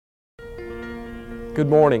Good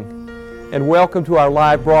morning, and welcome to our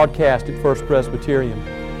live broadcast at First Presbyterian.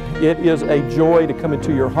 It is a joy to come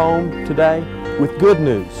into your home today with good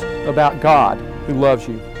news about God who loves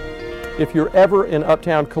you. If you're ever in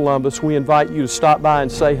Uptown Columbus, we invite you to stop by and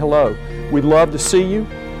say hello. We'd love to see you,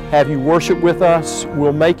 have you worship with us.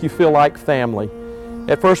 We'll make you feel like family.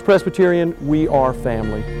 At First Presbyterian, we are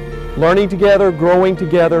family. Learning together, growing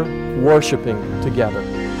together, worshiping together.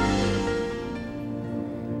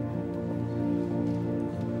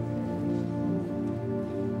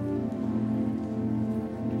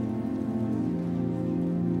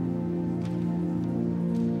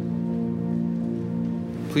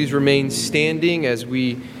 Please remain standing as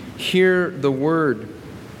we hear the word,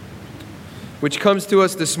 which comes to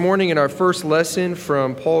us this morning in our first lesson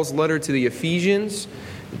from Paul's letter to the Ephesians,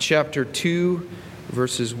 chapter 2,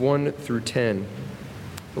 verses 1 through 10.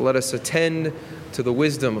 Let us attend to the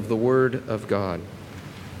wisdom of the word of God.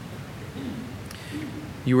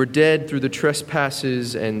 You were dead through the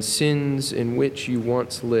trespasses and sins in which you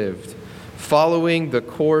once lived, following the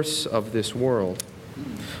course of this world,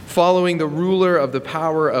 following the ruler of the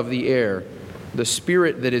power of the air, the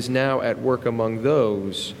spirit that is now at work among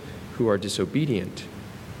those who are disobedient.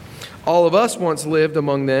 All of us once lived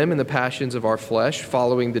among them in the passions of our flesh,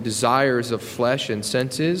 following the desires of flesh and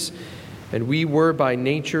senses, and we were by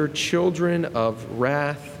nature children of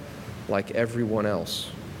wrath like everyone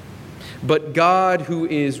else. But God, who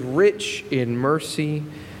is rich in mercy,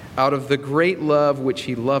 out of the great love which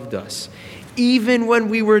He loved us, even when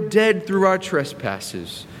we were dead through our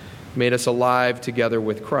trespasses, made us alive together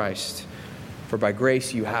with Christ. For by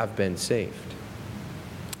grace you have been saved.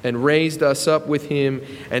 And raised us up with Him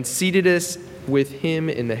and seated us with Him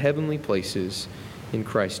in the heavenly places in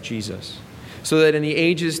Christ Jesus, so that in the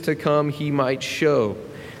ages to come He might show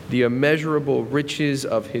the immeasurable riches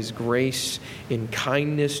of His grace in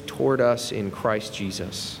kindness toward us in Christ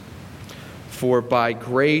Jesus. For by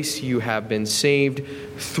grace you have been saved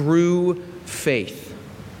through faith.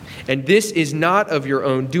 And this is not of your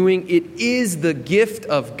own doing, it is the gift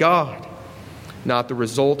of God, not the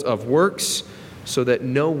result of works, so that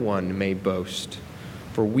no one may boast.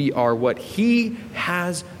 For we are what He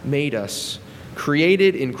has made us,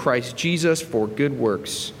 created in Christ Jesus for good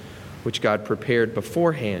works, which God prepared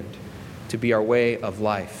beforehand to be our way of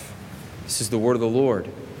life. This is the word of the Lord.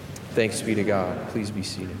 Thanks be to God. Please be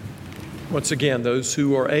seated. Once again, those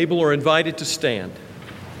who are able are invited to stand.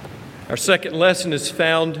 Our second lesson is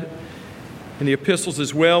found in the epistles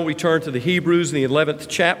as well. We turn to the Hebrews in the 11th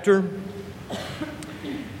chapter.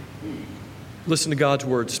 Listen to God's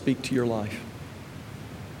word speak to your life.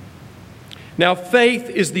 Now faith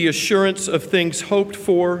is the assurance of things hoped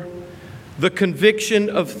for, the conviction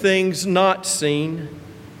of things not seen.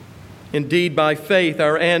 Indeed, by faith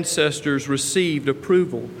our ancestors received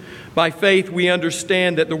approval. By faith we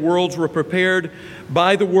understand that the worlds were prepared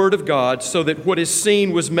by the word of God, so that what is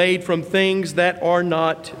seen was made from things that are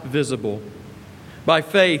not visible. By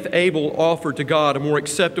faith Abel offered to God a more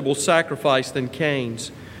acceptable sacrifice than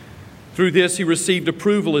Cain's. Through this he received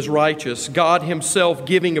approval as righteous, God Himself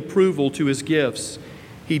giving approval to his gifts.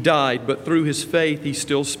 He died, but through his faith he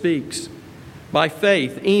still speaks. By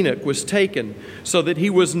faith Enoch was taken, so that he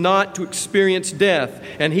was not to experience death,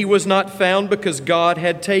 and he was not found because God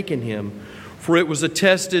had taken him. For it was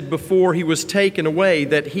attested before he was taken away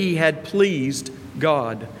that he had pleased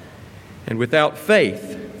God. And without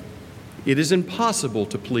faith it is impossible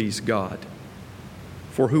to please God.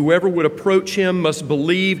 For whoever would approach Him must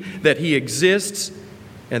believe that He exists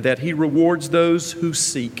and that He rewards those who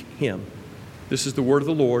seek Him. This is the word of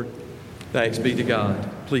the Lord. Thanks be to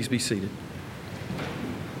God. Please be seated.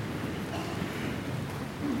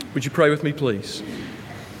 Would you pray with me, please?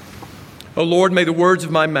 O Lord, may the words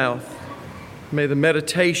of my mouth, may the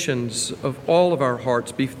meditations of all of our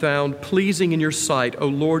hearts be found pleasing in your sight. O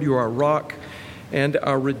Lord, you are our rock and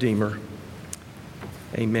our Redeemer.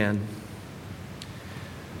 Amen.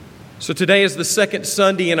 So today is the second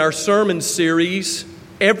Sunday in our sermon series,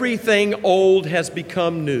 Everything Old Has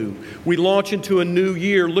Become New. We launch into a new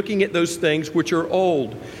year looking at those things which are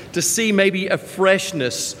old, to see maybe a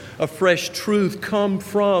freshness, a fresh truth come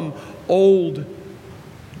from old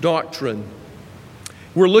doctrine.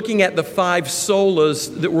 We're looking at the 5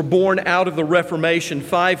 solas that were born out of the Reformation,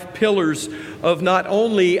 5 pillars of not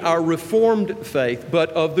only our Reformed faith, but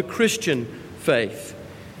of the Christian faith.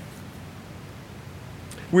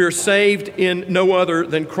 We are saved in no other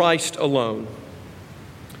than Christ alone.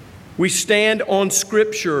 We stand on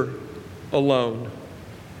Scripture alone.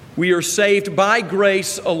 We are saved by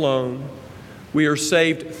grace alone. We are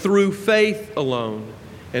saved through faith alone,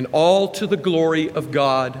 and all to the glory of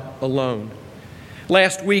God alone.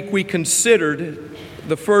 Last week we considered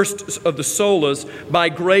the first of the solas, by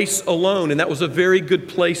grace alone, and that was a very good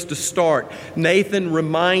place to start. Nathan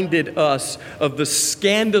reminded us of the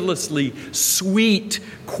scandalously sweet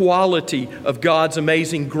quality of God's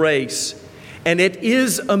amazing grace. And it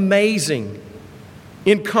is amazing,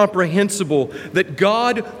 incomprehensible, that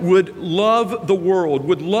God would love the world,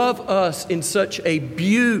 would love us in such a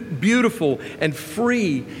beautiful and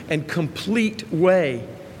free and complete way.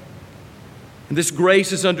 And this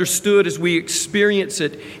grace is understood as we experience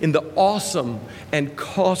it in the awesome and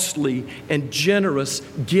costly and generous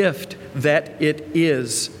gift that it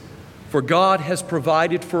is. For God has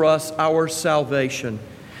provided for us our salvation,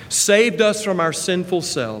 saved us from our sinful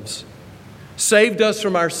selves, saved us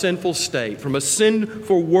from our sinful state, from a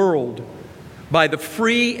sinful world, by the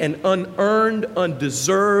free and unearned,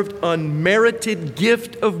 undeserved, unmerited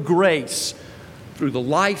gift of grace through the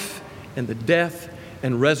life and the death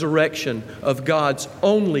and resurrection of God's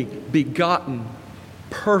only begotten,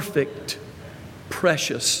 perfect,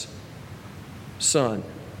 precious Son,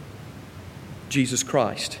 Jesus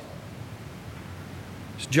Christ.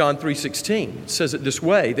 It's John 3:16. It says it this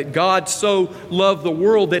way, that God so loved the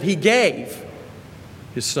world that He gave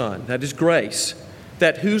His Son. That is grace.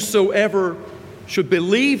 That whosoever should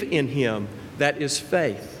believe in Him, that is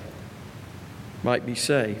faith, might be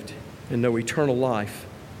saved and know eternal life.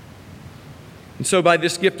 And so by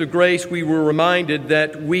this gift of grace, we were reminded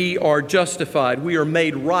that we are justified, we are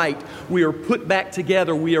made right, we are put back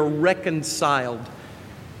together, we are reconciled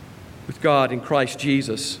with God in Christ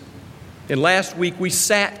Jesus. And last week we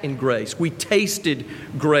sat in grace, we tasted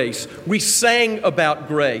grace, we sang about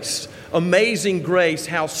grace. Amazing grace,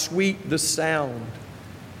 how sweet the sound.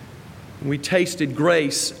 And we tasted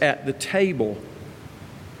grace at the table.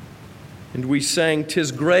 And we sang,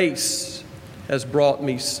 "'Tis grace has brought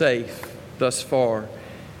me safe thus far,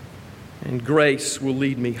 and grace will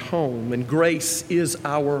lead me home." And grace is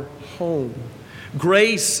our home.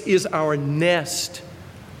 Grace is our nest,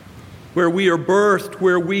 where we are birthed,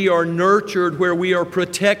 where we are nurtured, where we are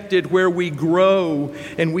protected, where we grow.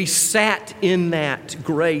 And we sat in that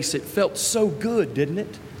grace. It felt so good, didn't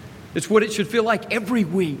it? It's what it should feel like every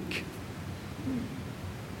week.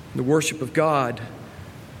 The worship of God,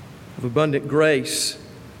 of abundant grace.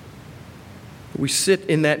 We sit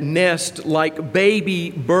in that nest like baby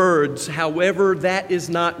birds. However, that is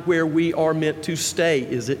not where we are meant to stay,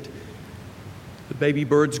 is it? The baby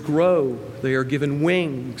birds grow. They are given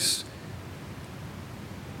wings.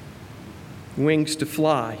 Wings to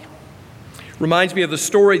fly. Reminds me of the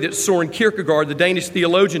story that Søren Kierkegaard, the Danish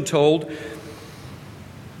theologian, told.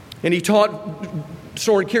 And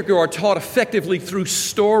Søren Kierkegaard taught effectively through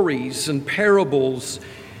stories and parables.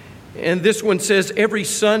 And this one says, every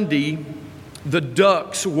Sunday, the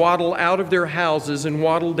ducks waddle out of their houses and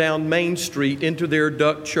waddle down Main Street into their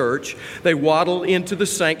duck church. They waddle into the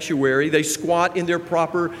sanctuary. They squat in their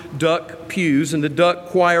proper duck pews, and the duck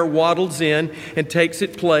choir waddles in and takes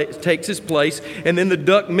its place. And then the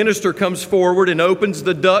duck minister comes forward and opens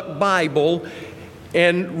the duck Bible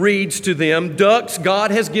and reads to them, "Ducks,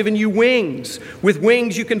 God has given you wings. With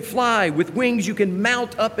wings you can fly. With wings you can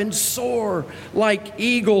mount up and soar like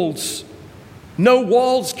eagles. No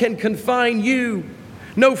walls can confine you.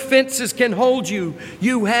 No fences can hold you.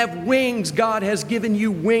 You have wings. God has given you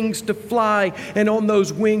wings to fly. And on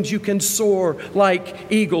those wings you can soar like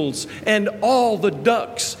eagles." And all the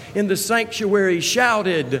ducks in the sanctuary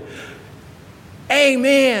shouted,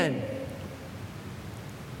 "Amen."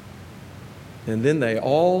 And then they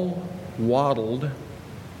all waddled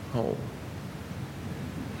home.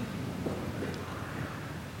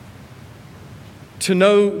 To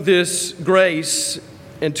know this grace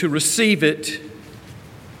and to receive it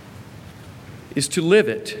is to live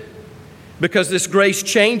it. Because this grace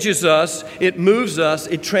changes us, it moves us,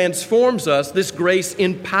 it transforms us. This grace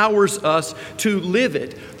empowers us to live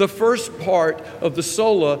it. The first part of the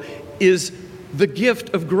sola is the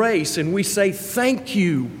gift of grace, and we say thank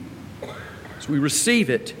you as we receive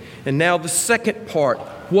it. And now the second part,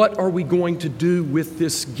 what are we going to do with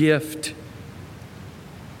this gift?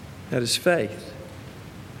 That is faith.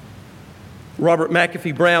 Robert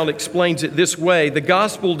McAfee Brown explains it this way: the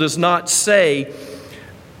gospel does not say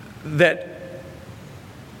that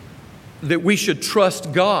we should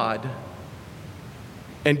trust God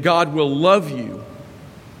and God will love you.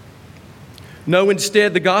 No,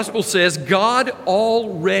 instead, the gospel says God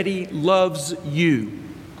already loves you.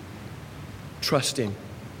 Trust Him.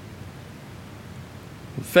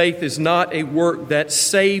 Faith is not a work that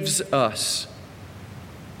saves us.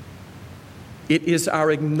 It is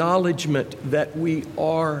our acknowledgement that we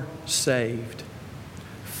are saved.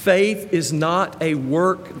 Faith is not a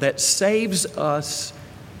work that saves us,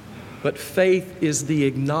 but faith is the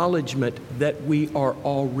acknowledgement that we are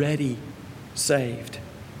already saved.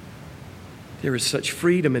 There is such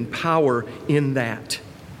freedom and power in that.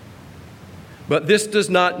 But this does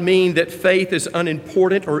not mean that faith is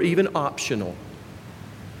unimportant or even optional.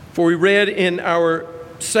 For we read in our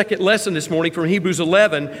second lesson this morning from Hebrews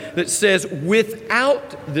 11 that says,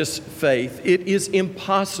 without this faith, it is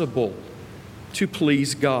impossible to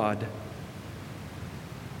please God.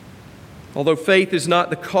 Although faith is not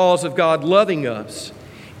the cause of God loving us,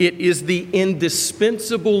 it is the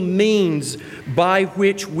indispensable means by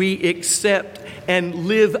which we accept and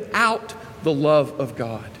live out the love of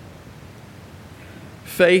God.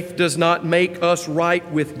 Faith does not make us right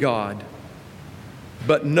with God,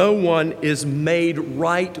 but no one is made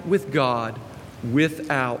right with God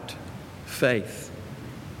without faith.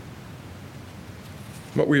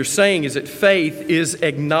 What we are saying is that faith is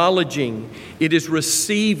acknowledging, it is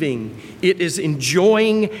receiving, it is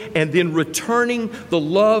enjoying, and then returning the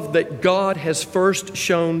love that God has first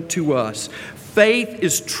shown to us. Faith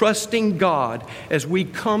is trusting God as we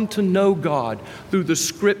come to know God through the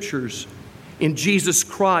Scriptures, in Jesus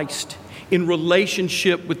Christ, in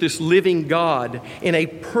relationship with this living God, in a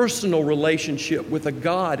personal relationship with a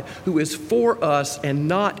God who is for us and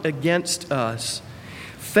not against us.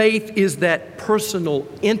 Faith is that personal,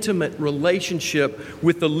 intimate relationship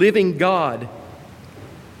with the living God.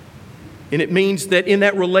 And it means that in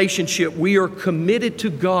that relationship, we are committed to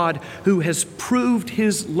God who has proved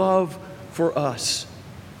His love for us,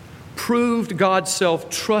 proved God's self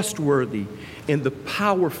trustworthy in the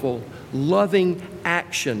powerful, loving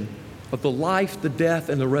action of the life, the death,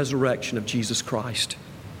 and the resurrection of Jesus Christ.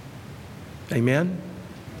 Amen?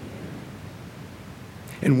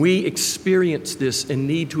 And we experience this and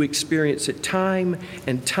need to experience it time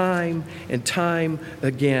and time and time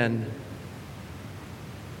again.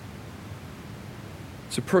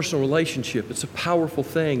 It's a personal relationship. It's a powerful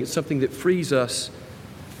thing. It's something that frees us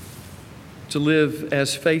to live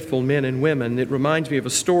as faithful men and women. It reminds me of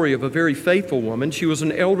a story of a very faithful woman. She was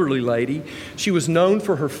an elderly lady. She was known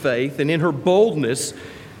for her faith, and in her boldness,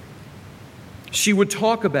 she would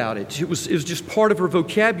talk about it. It was just part of her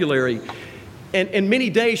vocabulary. And many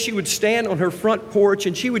days she would stand on her front porch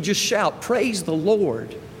and she would just shout, "Praise the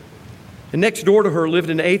Lord." And next door to her lived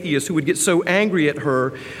an atheist who would get so angry at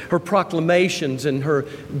her proclamations and her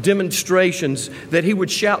demonstrations that he would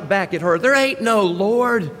shout back at her, "There ain't no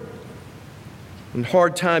Lord." And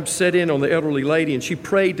hard times set in on the elderly lady, and she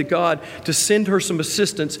prayed to God to send her some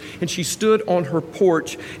assistance. And she stood on her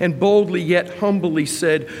porch and boldly yet humbly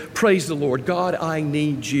said, "Praise the Lord. God, I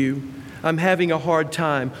need you. I'm having a hard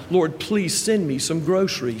time. Lord, please send me some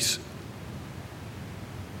groceries."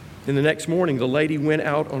 And the next morning, the lady went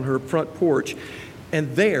out on her front porch,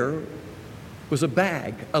 and there was a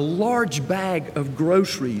bag, a large bag of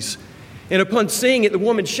groceries. And upon seeing it, the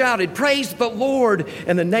woman shouted, "Praise the Lord!"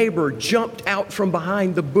 And the neighbor jumped out from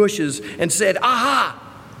behind the bushes and said, "Aha!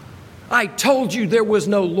 I told you there was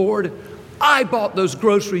no Lord. I bought those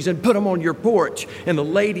groceries and put them on your porch." And the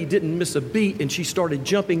lady didn't miss a beat, and she started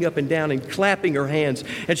jumping up and down and clapping her hands.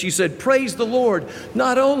 And she said, "Praise the Lord.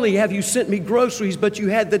 Not only have you sent me groceries, but you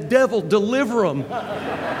had the devil deliver them."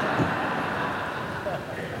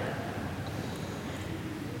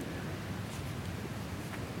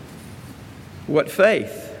 What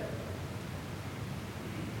faith?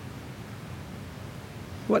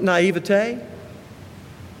 What naivete?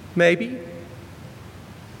 Maybe.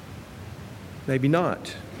 Maybe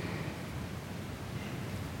not.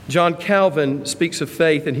 John Calvin speaks of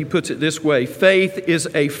faith, and he puts it this way: faith is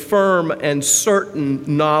a firm and certain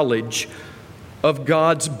knowledge of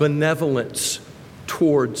God's benevolence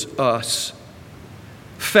towards us,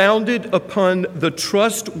 founded upon the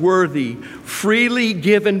trustworthy, freely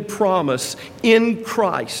given promise in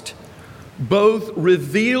Christ, both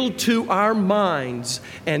revealed to our minds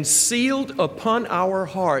and sealed upon our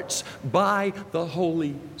hearts by the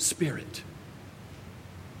Holy Spirit.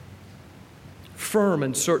 Firm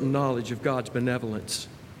and certain knowledge of God's benevolence,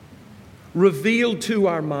 revealed to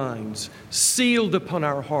our minds, sealed upon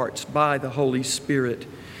our hearts by the Holy Spirit.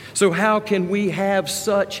 So how can we have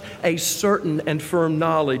such a certain and firm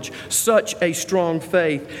knowledge, such a strong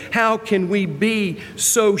faith? How can we be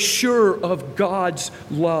so sure of God's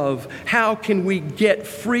love? How can we get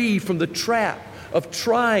free from the trap of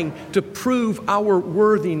trying to prove our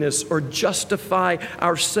worthiness or justify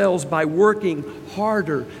ourselves by working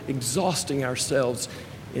harder, exhausting ourselves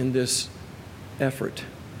in this effort?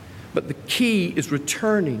 But the key is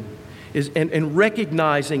returning and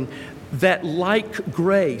recognizing that like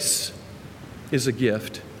grace is a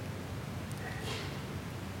gift.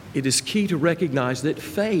 it is key to recognize that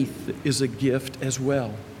faith is a gift as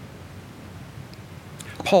well.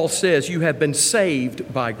 Paul says you have been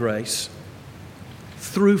saved by grace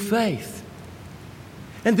through faith.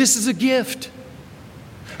 And this is a gift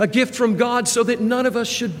from God so that none of us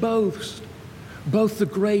should boast. Both the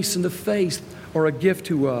grace and the faith are a gift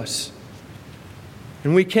to us.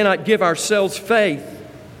 And we cannot give ourselves faith.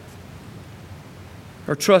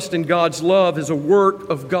 Our trust in God's love is a work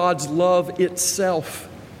of God's love itself,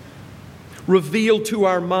 revealed to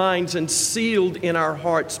our minds and sealed in our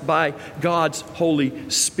hearts by God's Holy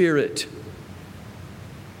Spirit.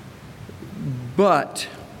 But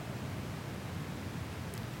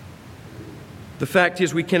the fact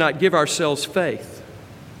is we cannot give ourselves faith.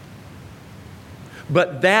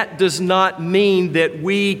 But that does not mean that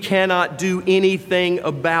we cannot do anything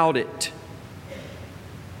about it.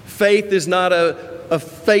 Faith is not a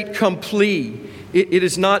fait accompli. It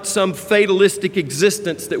is not some fatalistic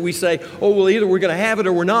existence that we say, oh, well, either we're going to have it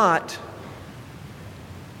or we're not.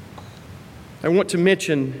 I want to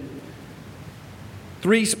mention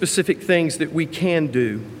 3 specific things that we can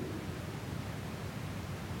do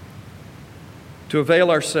to avail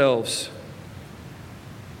ourselves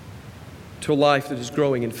to a life that is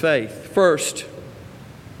growing in faith. First,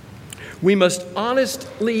 we must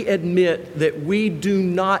honestly admit that we do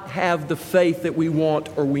not have the faith that we want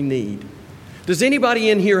or we need. Does anybody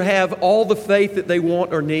in here have all the faith that they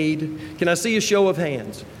want or need? Can I see a show of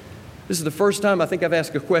hands? This is the first time I think I've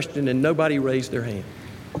asked a question and nobody raised their hand.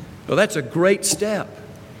 Well, that's a great step.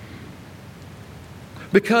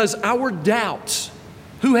 Because our doubts,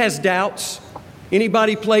 who has doubts?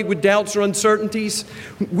 Anybody plagued with doubts or uncertainties?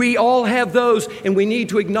 We all have those, and we need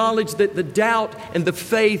to acknowledge that the doubt and the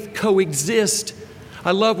faith coexist.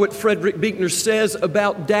 I love what Frederick Buechner says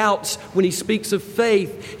about doubts when he speaks of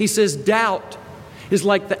faith. He says, doubt is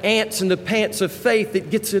like the ants in the pants of faith that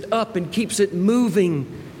gets it up and keeps it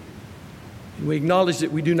moving. And we acknowledge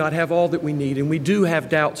that we do not have all that we need, and we do have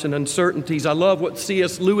doubts and uncertainties. I love what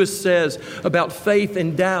C.S. Lewis says about faith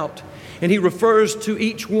and doubt. And he refers to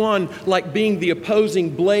each one like being the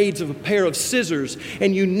opposing blades of a pair of scissors.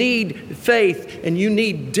 And you need faith and you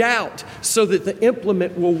need doubt so that the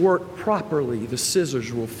implement will work properly. The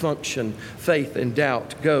scissors will function. Faith and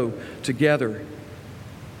doubt go together.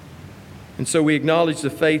 And so we acknowledge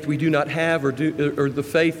the faith we do not have or the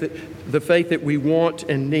faith that we want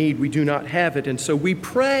and need, we do not have it. And so we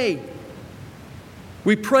pray.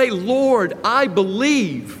 We pray, Lord, I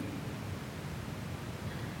believe.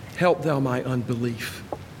 Help thou my unbelief.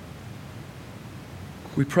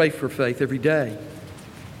 We pray for faith every day.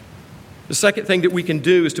 The second thing that we can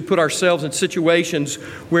do is to put ourselves in situations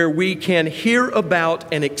where we can hear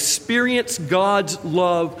about and experience God's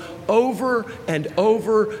love over and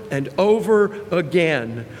over and over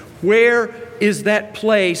again. Where is that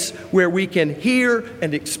place where we can hear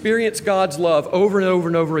and experience God's love over and over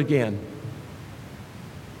and over again?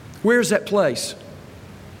 Where's that place?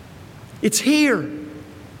 It's here.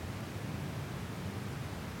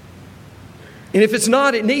 And if it's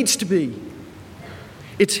not, it needs to be.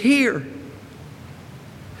 It's here.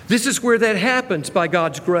 This is where that happens by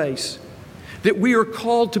God's grace. That we are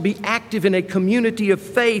called to be active in a community of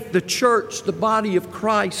faith, the church, the body of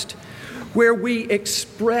Christ, where we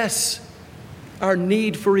express our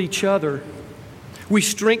need for each other. We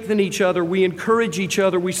strengthen each other, we encourage each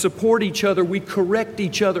other, we support each other, we correct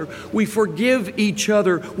each other, we forgive each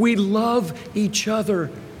other, we love each other.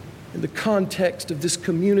 In the context of this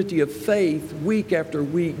community of faith, week after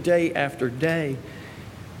week, day after day.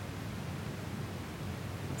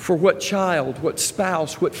 For what child, what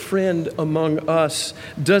spouse, what friend among us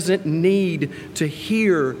doesn't need to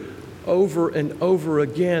hear over and over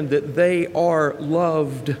again that they are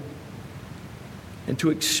loved and to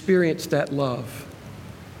experience that love?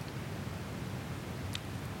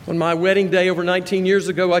 On my wedding day over 19 years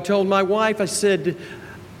ago, I told my wife, I said,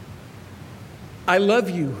 I love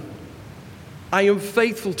you. I am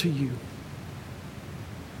faithful to you.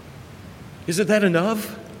 Isn't that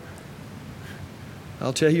enough?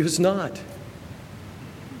 I'll tell you it's not.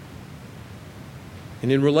 And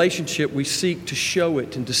in relationship, we seek to show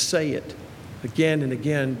it and to say it again and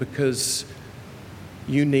again because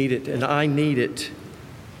you need it and I need it.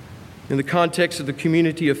 In the context of the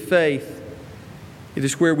community of faith, it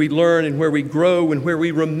is where we learn and where we grow and where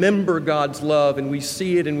we remember God's love and we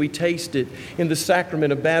see it and we taste it in the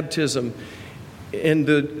sacrament of baptism, in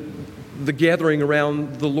the gathering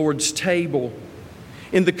around the Lord's table,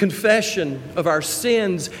 in the confession of our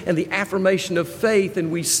sins and the affirmation of faith,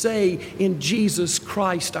 and we say, in Jesus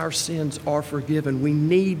Christ our sins are forgiven. We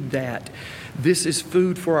need that. This is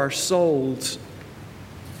food for our souls.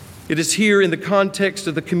 It is here in the context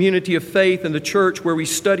of the community of faith and the church where we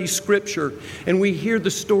study Scripture and we hear the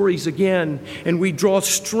stories again and we draw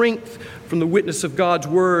strength from the witness of God's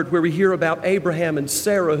Word, where we hear about Abraham and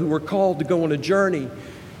Sarah who were called to go on a journey.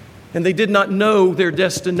 And they did not know their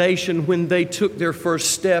destination when they took their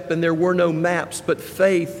first step, and there were no maps, but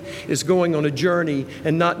faith is going on a journey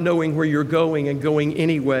and not knowing where you're going and going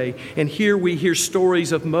anyway. And here we hear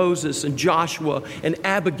stories of Moses and Joshua and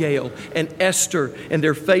Abigail and Esther and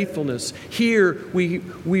their faithfulness. Here we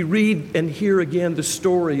read and hear again the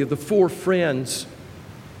story of the 4 friends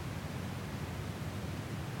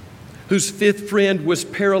whose 5th friend was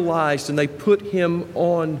paralyzed, and they put him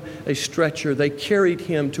on a stretcher. They carried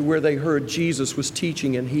him to where they heard Jesus was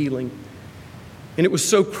teaching and healing. And it was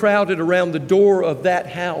so crowded around the door of that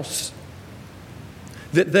house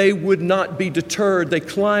that they would not be deterred. They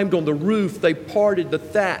climbed on the roof, they parted the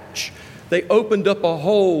thatch, they opened up a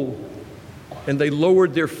hole, and they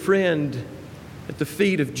lowered their friend at the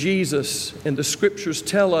feet of Jesus. And the Scriptures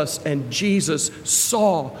tell us, and Jesus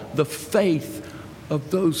saw the faith of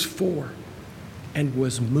those 4 and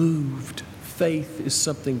was moved. Faith is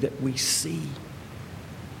something that we see.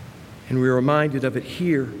 And we're reminded of it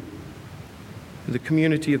here in the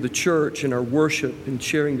community of the church, in our worship, and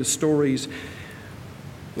sharing the stories.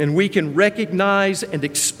 And we can recognize and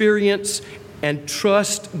experience and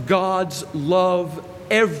trust God's love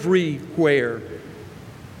everywhere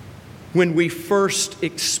when we first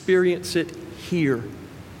experience it here.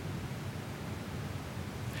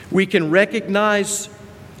 We can recognize,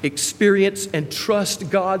 experience, and trust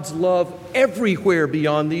God's love everywhere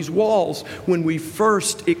beyond these walls when we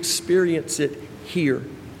first experience it here.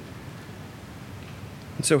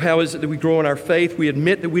 And so how is it that we grow in our faith? We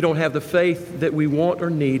admit that we don't have the faith that we want or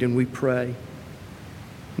need, and we pray.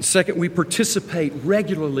 And second, we participate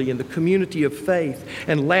regularly in the community of faith.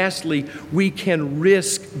 And lastly, we can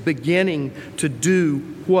risk beginning to do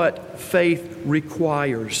what faith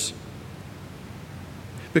requires.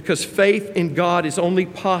 Because faith in God is only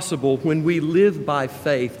possible when we live by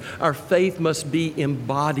faith. Our faith must be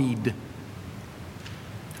embodied.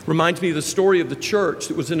 Reminds me of the story of the church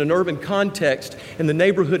that was in an urban context, and the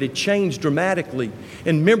neighborhood had changed dramatically.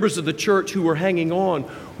 And members of the church who were hanging on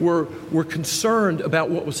were concerned about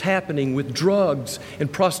what was happening with drugs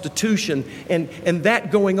and prostitution, and that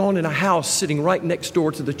going on in a house sitting right next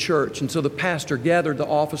door to the church. And so the pastor gathered the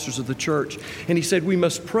officers of the church, and he said, we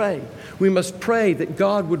must pray. We must pray that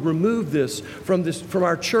God would remove this from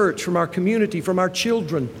our church, from our community, from our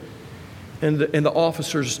children. And the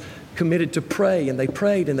officers committed to pray, and they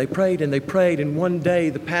prayed and they prayed and they prayed. And one day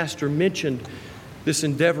the pastor mentioned this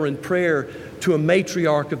endeavor in prayer to a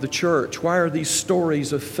matriarch of the church. Why are these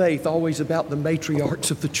stories of faith always about the matriarchs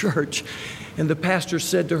of the church? And the pastor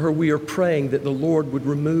said to her, we are praying that the Lord would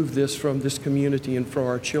remove this from this community and from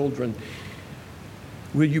our children.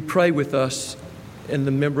 Will you pray with us? And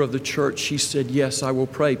the member of the church, she said, yes, I will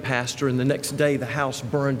pray, Pastor. And the next day the house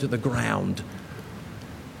burned to the ground.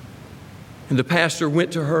 And the pastor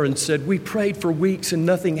went to her and said, we prayed for weeks and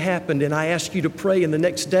nothing happened, and I asked you to pray, and the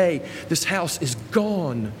next day this house is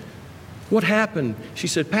gone. What happened? She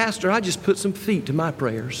said, Pastor, I just put some feet to my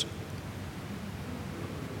prayers.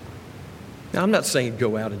 Now, I'm not saying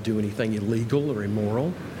go out and do anything illegal or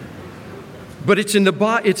immoral, but it's in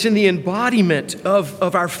the embodiment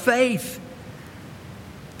of our faith.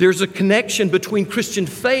 There's a connection between Christian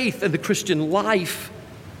faith and the Christian life.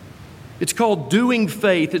 It's called doing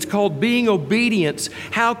faith. It's called being obedience.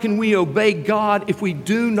 How can we obey God if we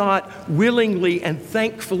do not willingly and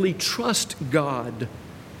thankfully trust God?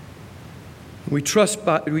 We trust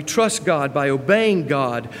God by obeying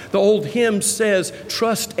God. The old hymn says,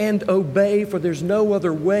 trust and obey, for there's no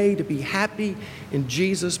other way to be happy in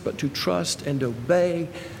Jesus but to trust and obey.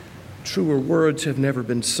 Truer words have never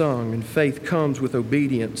been sung, and faith comes with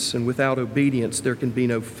obedience, and without obedience there can be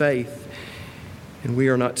no faith. And we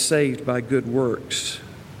are not saved by good works,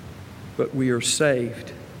 but we are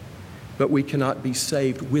saved. But we cannot be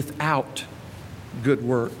saved without good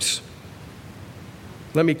works.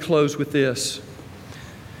 Let me close with this.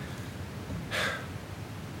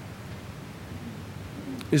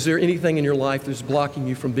 Is there anything in your life that's blocking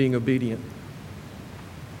you from being obedient?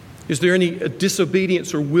 Is there any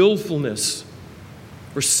disobedience or willfulness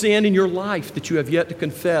or sin in your life that you have yet to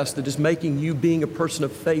confess that is making you being a person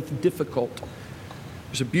of faith difficult?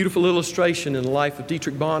 There's a beautiful illustration in the life of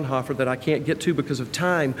Dietrich Bonhoeffer that I can't get to because of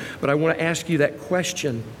time, but I want to ask you that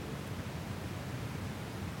question.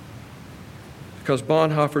 Because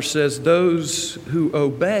Bonhoeffer says, those who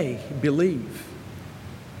obey believe,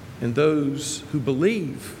 and those who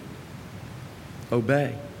believe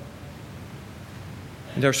obey.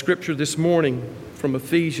 And our scripture this morning from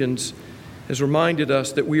Ephesians has reminded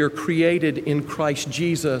us that we are created in Christ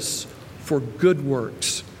Jesus for good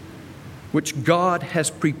works, which God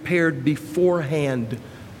has prepared beforehand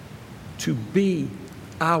to be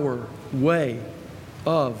our way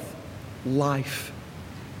of life.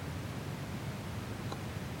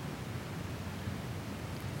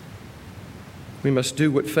 We must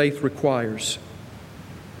do what faith requires.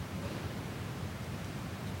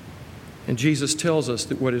 And Jesus tells us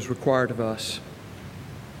that what is required of us.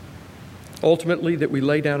 Ultimately, that we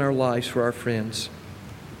lay down our lives for our friends,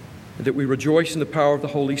 and that we rejoice in the power of the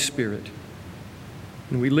Holy Spirit,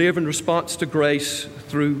 and we live in response to grace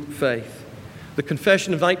through faith. The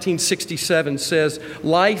Confession of 1967 says,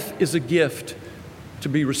 "Life is a gift to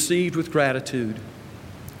be received with gratitude,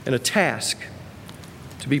 and a task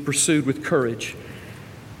to be pursued with courage.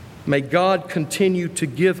 May God continue to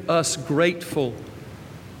give us grateful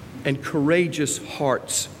and courageous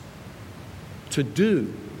hearts to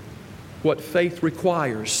do what faith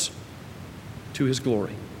requires to His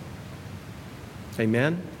glory."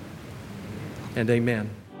 Amen and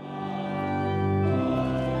amen.